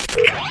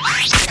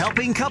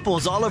Helping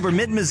couples all over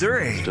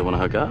mid-Missouri. Still want to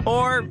hook up?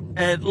 Or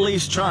at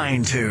least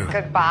trying to.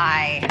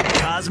 Goodbye.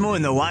 Cosmo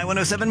and the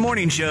Y107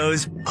 Morning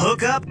Show's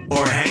Hook Up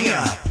or Hang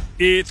Up.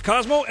 It's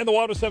Cosmo and the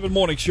Y107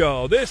 Morning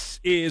Show. This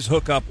is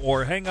Hook Up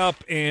or Hang Up,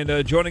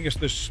 and joining us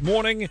this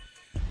morning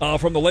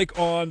from the lake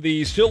on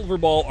the Silver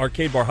Ball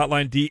Arcade Bar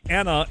Hotline,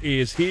 Deanna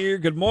is here.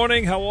 Good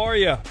morning. How are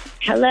you?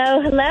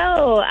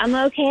 Hello. I'm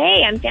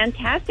okay. I'm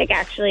fantastic,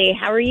 actually.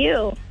 How are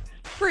you?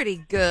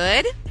 Pretty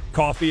good.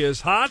 Coffee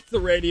is hot,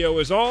 the radio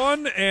is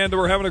on, and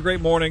we're having a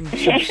great morning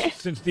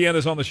since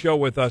Deanna's on the show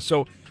with us.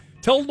 So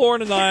tell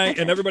Lauren and I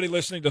and everybody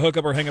listening to Hook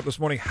Up or Hang Up this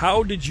morning,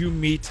 how did you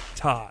meet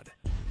Todd?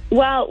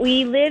 Well,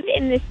 we live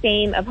in the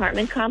same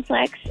apartment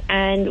complex,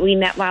 and we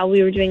met while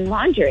we were doing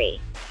laundry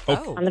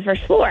on the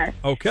first floor.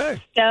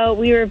 Okay. So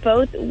we were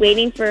both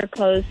waiting for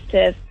clothes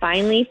to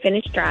finally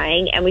finish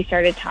drying, and we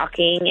started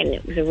talking, and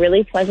it was a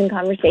really pleasant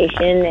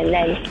conversation. And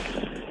then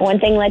one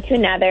thing led to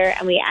another,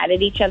 and we added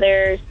to each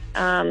other's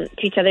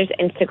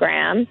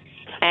Instagram,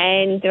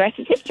 and the rest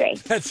is history.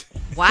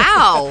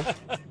 Wow.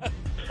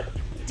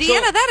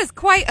 Deanna, that is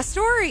quite a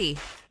story.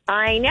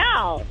 I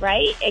know,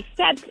 right?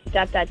 Except ...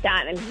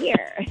 I'm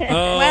here.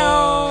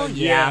 Well,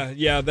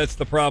 yeah, that's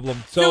the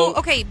problem. So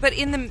okay, but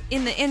in the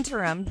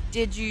interim,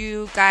 did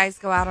you guys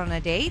go out on a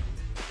date?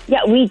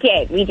 Yeah, we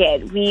did.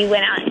 We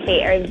went out and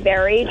ate a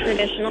very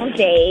traditional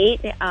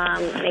date,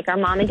 make our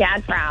mom and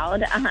dad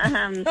proud.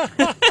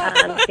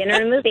 Dinner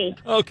and a movie.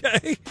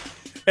 Okay.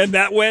 And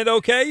that went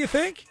okay, you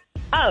think?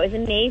 Oh, it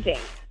was amazing.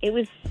 It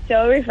was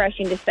so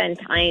refreshing to spend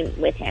time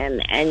with him.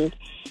 And,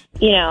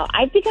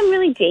 I've become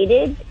really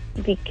jaded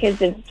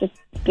because of just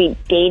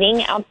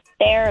dating out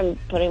there and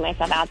putting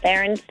myself out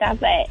there and stuff.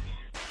 But,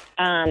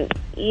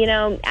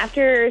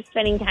 after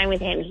spending time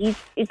with him,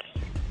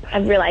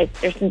 I've realized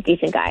there's some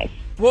decent guys.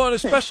 Well, and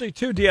especially,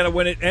 too, Deanna,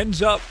 when it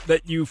ends up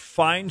that you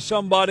find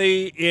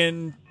somebody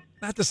in,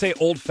 not to say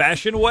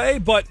old-fashioned way,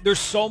 but there's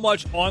so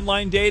much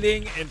online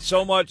dating and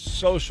so much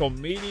social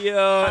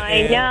media.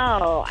 I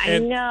know.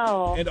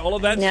 And all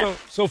of that. No.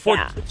 So for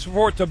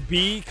it to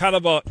be kind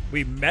of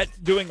we met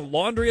doing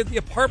laundry at the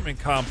apartment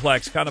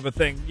complex kind of a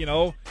thing,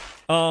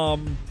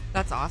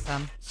 That's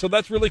awesome. So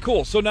that's really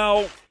cool. So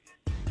now,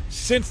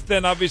 since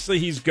then, obviously,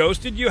 he's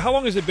ghosted you. How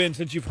long has it been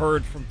since you've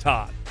heard from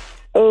Todd?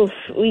 Oof,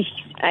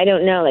 I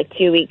don't know, like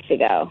 2 weeks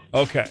ago.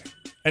 Okay.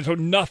 And so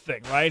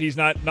nothing, right? He's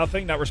not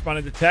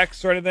responding to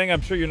texts or anything? I'm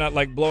sure you're not,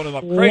 like, blowing him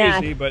up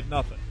crazy, but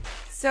nothing.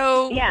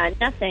 So... Yeah,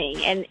 nothing.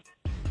 And,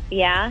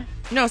 yeah?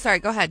 No, sorry,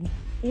 go ahead.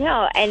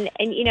 No, and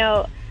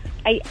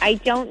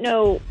I don't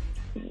know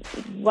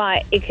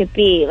what it could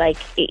be. Like,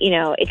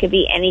 it could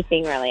be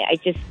anything, really.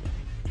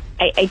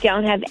 I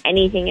don't have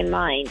anything in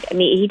mind. I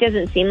mean, he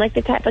doesn't seem like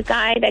the type of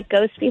guy that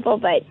ghosts people,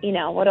 but,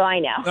 what do I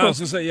know? I was going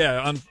to say,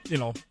 yeah,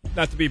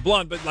 not to be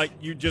blunt, but, like,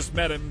 you just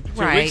met him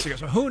 2 weeks ago.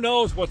 So who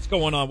knows what's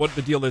going on, what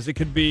the deal is. It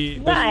could be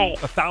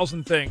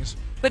 1,000 things.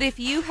 But if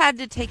you had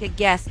to take a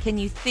guess, can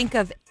you think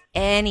of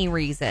any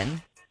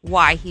reason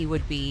why he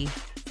would be,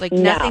 like,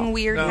 nothing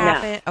weird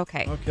happened? No.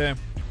 Okay.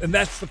 And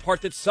that's the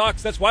part that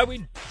sucks. That's why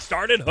we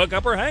started Hook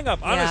Up or Hang Up,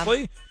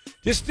 honestly. Yeah.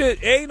 Just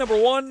to,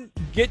 number one,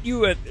 get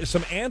you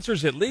some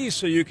answers at least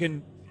so you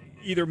can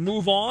either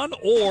move on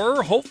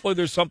or hopefully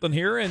there's something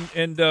here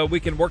and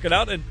we can work it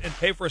out and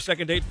pay for a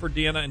second date for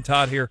Deanna and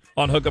Todd here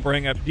on Hook Up or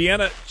Hang Up.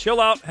 Deanna, chill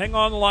out. Hang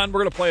on the line.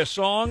 We're going to play a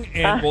song,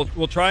 and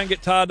we'll try and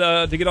get Todd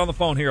to get on the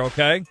phone here,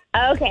 okay?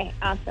 Okay,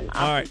 awesome.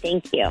 All right.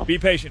 Thank you. Be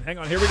patient. Hang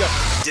on. Here we go.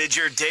 Did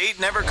your date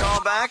never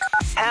call back?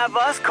 Have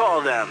us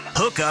call them.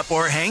 Hook Up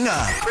or Hang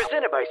Up.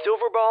 Presented by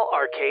Silverball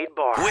Arcade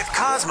Bar. With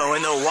Cosmo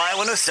and the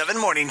Y107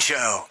 Morning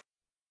Show.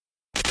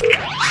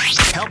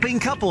 Helping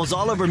couples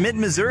all over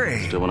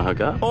mid-Missouri. Still want to hook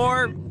up?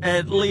 Or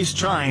at least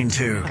trying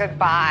to.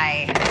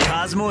 Goodbye.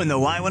 Cosmo and the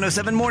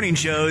Y107 Morning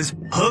Show's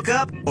Hook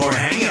Up or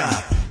Hang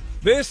Up.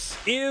 This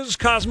is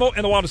Cosmo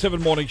and the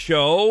Y107 Morning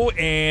Show,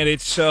 and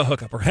it's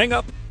Hook Up or Hang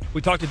Up. We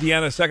talked to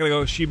Deanna a second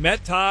ago. She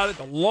met Todd at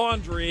the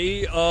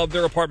laundry of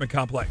their apartment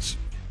complex.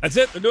 That's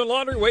it. They're doing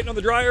laundry, waiting on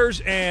the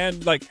dryers,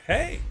 and like,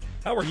 hey,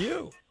 how are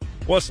you?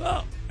 What's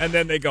up? And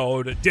then they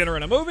go to dinner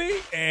and a movie,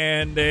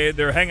 and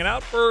they're hanging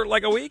out for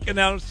like a week. And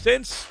now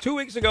since 2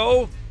 weeks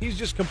ago, he's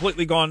just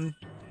completely gone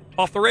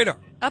off the radar.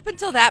 Up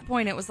until that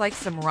point, it was like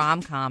some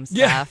rom-com stuff.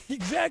 Yeah,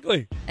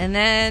 exactly. And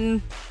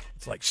then...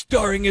 It's like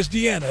starring as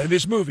Deanna in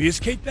this movie is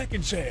Kate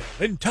Beckinsale,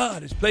 and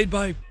Todd is played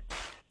by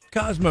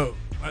Cosmo.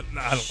 I don't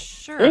know.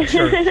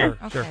 Sure.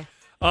 Okay.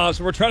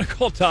 So we're trying to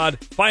call Todd,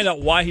 find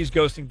out why he's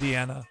ghosting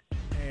Deanna,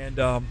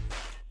 and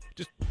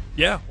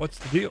what's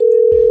the deal?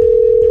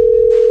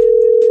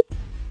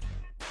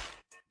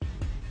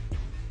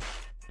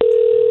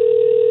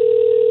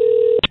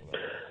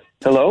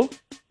 Hello?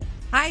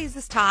 Hi, is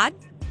this Todd?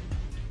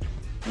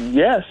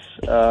 Yes.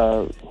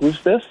 Who's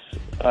this?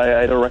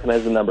 I don't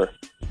recognize the number.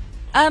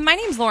 My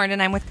name's Lauren,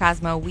 and I'm with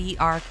Cosmo. We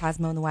are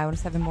Cosmo and the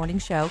Y107 Morning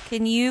Show.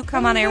 Can you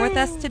come on air with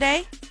us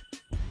today?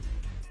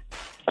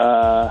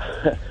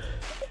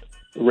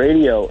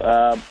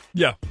 Radio.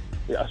 Yeah.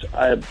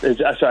 I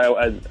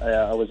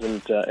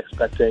wasn't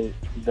expecting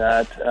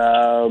that.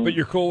 But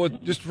you're cool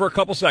with just for a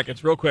couple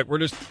seconds, real quick.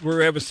 We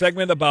have a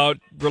segment about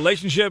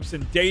relationships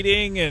and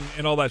dating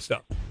and all that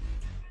stuff.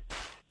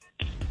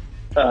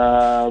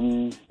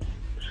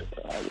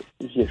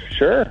 Yeah,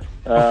 sure.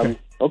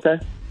 Okay.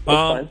 That's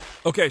fine.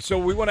 Okay, so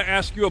we want to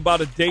ask you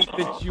about a date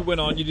that you went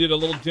on. You did a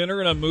little dinner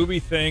and a movie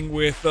thing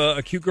with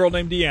a cute girl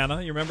named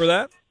Deanna. You remember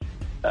that?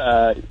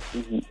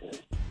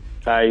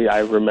 I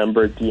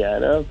remember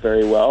Deanna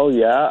very well.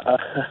 Yeah.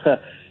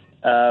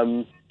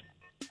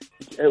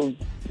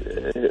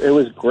 It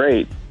was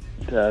great.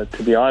 To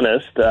be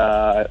honest,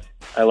 I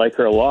like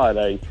her a lot.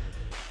 I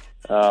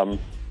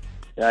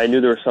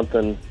knew there was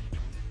something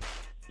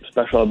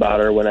special about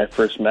her when I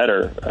first met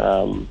her.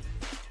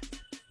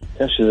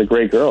 Yeah, she's a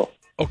great girl.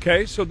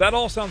 Okay, so that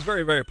all sounds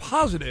very, very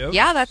positive.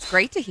 Yeah, that's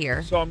great to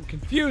hear. So I'm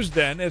confused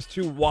then as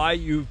to why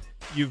you've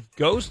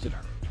ghosted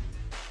her.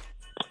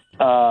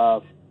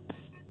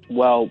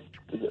 Well,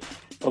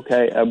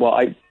 okay. Well,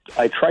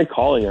 I tried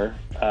calling her,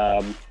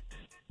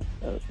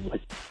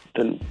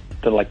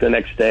 like the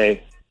next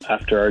day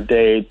after our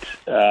date.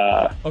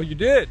 Oh, you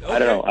did? Okay. I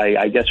don't know.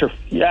 I guess her.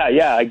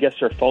 Yeah. I guess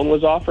her phone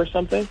was off or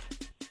something.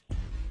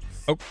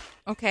 Oh.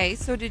 Okay,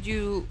 so did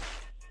you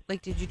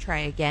try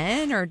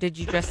again, or did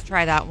you just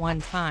try that one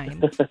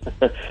time?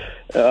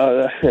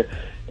 No,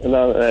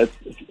 it's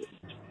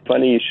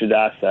funny you should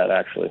ask that,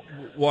 actually.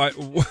 Why?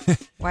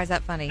 Why is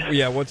that funny?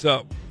 Yeah, what's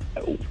up?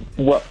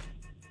 Well,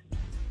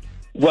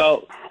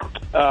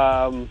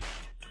 I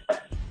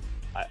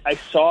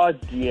saw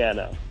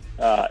Deanna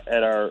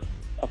at our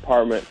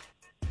apartment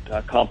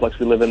complex.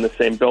 We live in the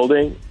same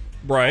building.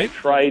 Right. I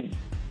tried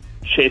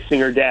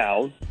chasing her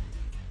down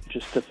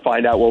just to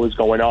find out what was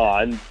going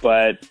on,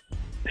 but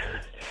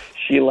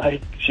she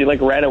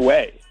ran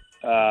away,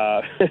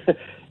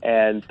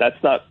 and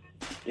that's not,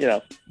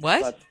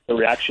 what? That's the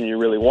reaction you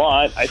really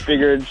want. I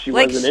figured she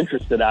wasn't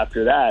interested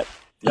after that.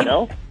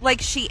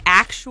 Like she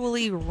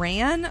actually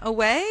ran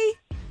away?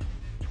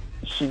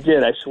 She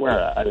did, I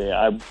swear. I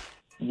mean,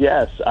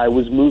 yes, I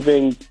was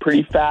moving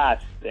pretty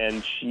fast,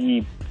 and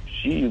she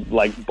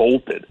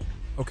bolted.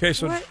 Okay,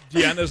 so what?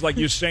 Deanna's like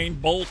Usain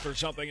Bolt or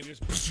something, and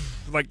just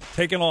like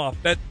taking off.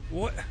 That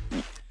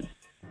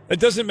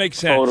doesn't make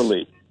sense.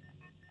 Totally.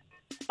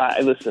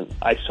 Listen,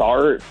 I saw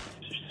her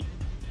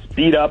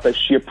speed up as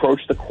she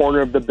approached the corner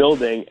of the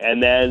building,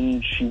 and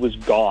then she was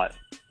gone.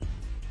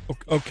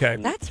 Okay,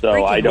 that's so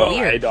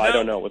weird. I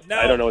don't know what's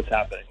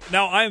happening.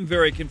 Now I am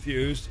very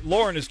confused.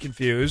 Lauren is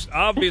confused.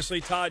 Obviously,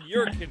 Todd,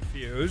 you're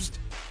confused.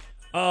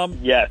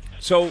 Yes.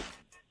 So,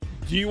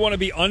 do you want to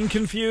be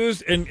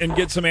unconfused and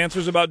get some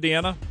answers about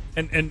Deanna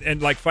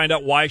and like find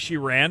out why she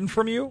ran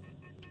from you?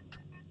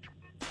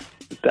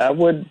 That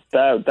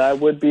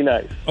would be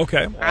nice.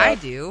 Okay, I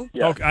do.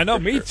 Yeah, okay, I know,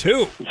 me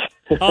sure. too.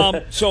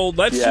 So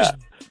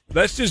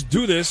let's just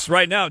do this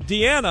right now,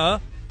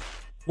 Deanna.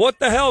 What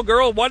the hell,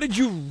 girl? Why did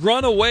you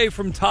run away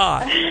from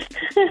Todd?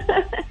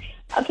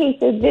 Okay,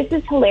 so this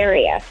is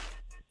hilarious.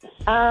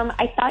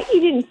 I thought you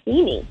didn't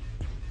see me.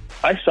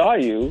 I saw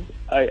you.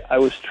 I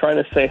was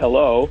trying to say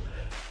hello.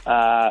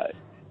 I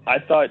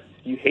thought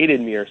you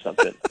hated me or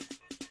something.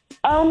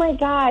 Oh, my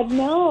God.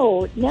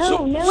 No.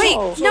 Wait,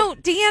 no,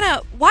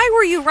 Deanna, why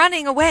were you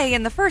running away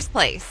in the first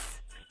place?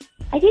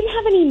 I didn't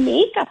have any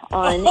makeup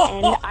on,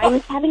 and I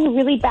was having a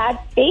really bad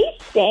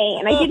face day,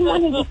 and I didn't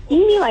want him to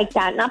see me like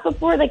that, not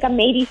before, like, a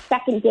maybe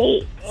second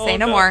date. Say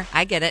no more.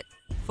 I get it.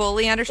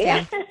 Fully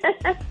understand.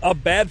 A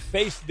bad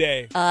face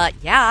day.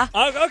 Yeah.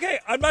 Okay,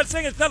 I'm not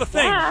saying it's not a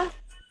thing. Yeah.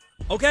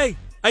 Okay.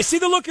 I see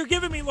the look you're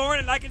giving me, Lauren,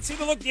 and I can see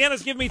the look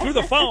Deanna's giving me through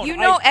the phone. You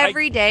know,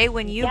 every day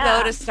when you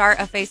go to start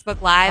a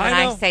Facebook Live and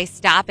I say,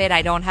 stop it,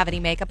 I don't have any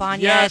makeup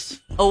on yet.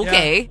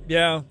 Okay.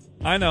 Yeah,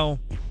 I know.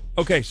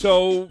 Okay,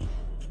 so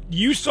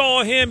you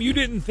saw him. You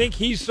didn't think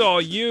he saw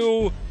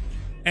you.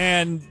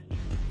 And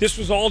this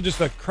was all just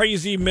a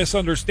crazy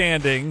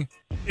misunderstanding.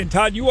 And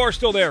Todd, you are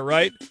still there,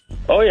 right?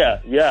 Oh,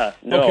 yeah.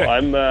 No, okay.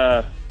 I'm,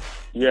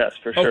 yes,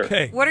 for sure.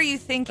 Okay. What are you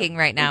thinking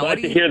right now? I'm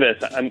glad to hear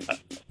this.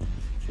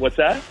 What's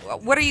that?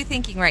 What are you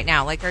thinking right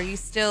now? Like, are you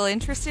still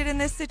interested in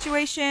this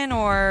situation,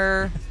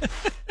 or?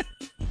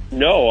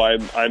 No,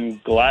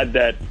 I'm glad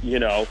that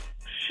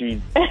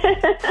she.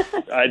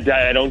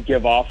 I don't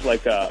give off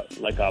like a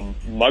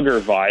mugger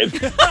vibe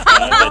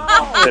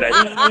that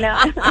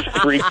I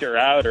freaked her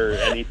out or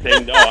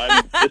anything.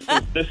 No,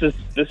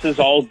 this is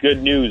all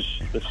good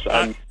news.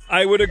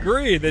 I would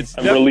agree.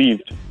 I'm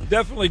relieved.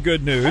 Definitely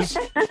good news.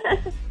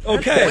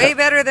 Okay. Way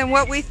better than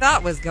what we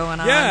thought was going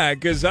on. Yeah,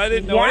 because I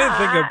didn't know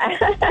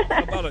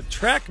anything about a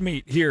track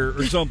meet here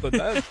or something.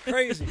 That's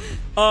crazy.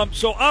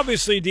 So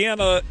obviously,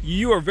 Deanna,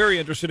 you are very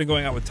interested in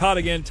going out with Todd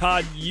again.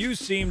 Todd, you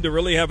seem to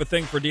really have a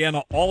thing for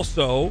Deanna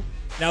also,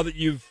 now that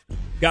you've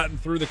gotten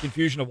through the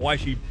confusion of why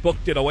she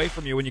booked it away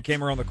from you when you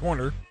came around the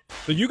corner.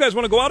 So you guys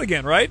want to go out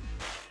again, right?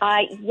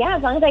 Yeah,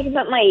 as long as I can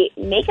put my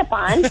makeup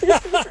on.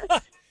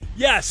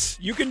 Yes,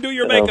 you can do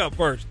your makeup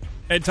first.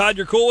 And Todd,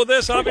 you're cool with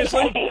this,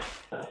 obviously?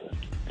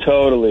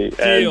 Totally.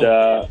 Deal.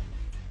 And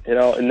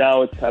and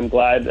now I'm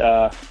glad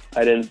I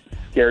didn't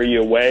scare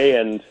you away,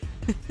 and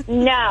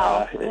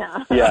No.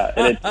 yeah,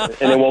 and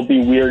it won't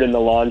be weird in the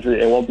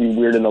laundry. It won't be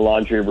weird in the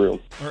laundry room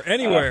or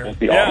anywhere. It won't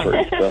be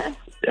awkward. So.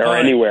 Or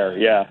anywhere,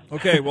 yeah.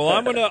 Okay, well,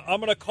 I'm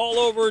gonna call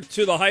over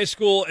to the high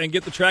school and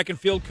get the track and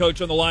field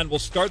coach on the line. We'll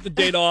start the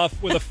date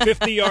off with a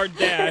 50-yard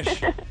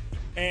dash,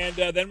 and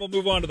then we'll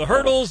move on to the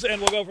hurdles,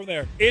 and we'll go from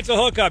there. It's a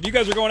hookup. You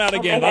guys are going out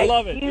again. I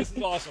love it. This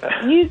is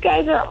awesome. You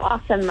guys are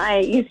awesome.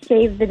 You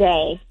saved the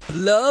day.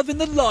 Love in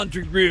the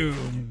laundry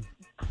room.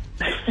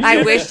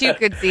 I wish you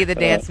could see the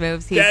dance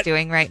moves he's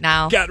doing right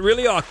now. Got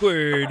really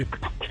awkward.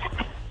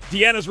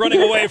 Deanna's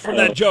running away from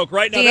that joke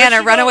right now.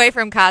 Deanna, run away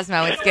from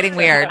Cosmo. It's getting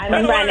weird.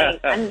 I'm running.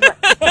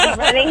 I'm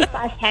running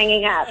 /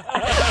 hanging up.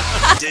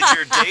 Did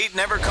your date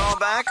never call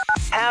back?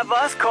 Have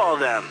us call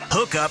them.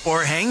 Hook up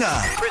or hang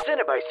up.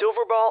 Presented by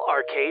Silverball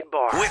Arcade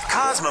Bar. With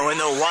Cosmo in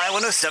the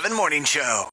Y107 Morning Show.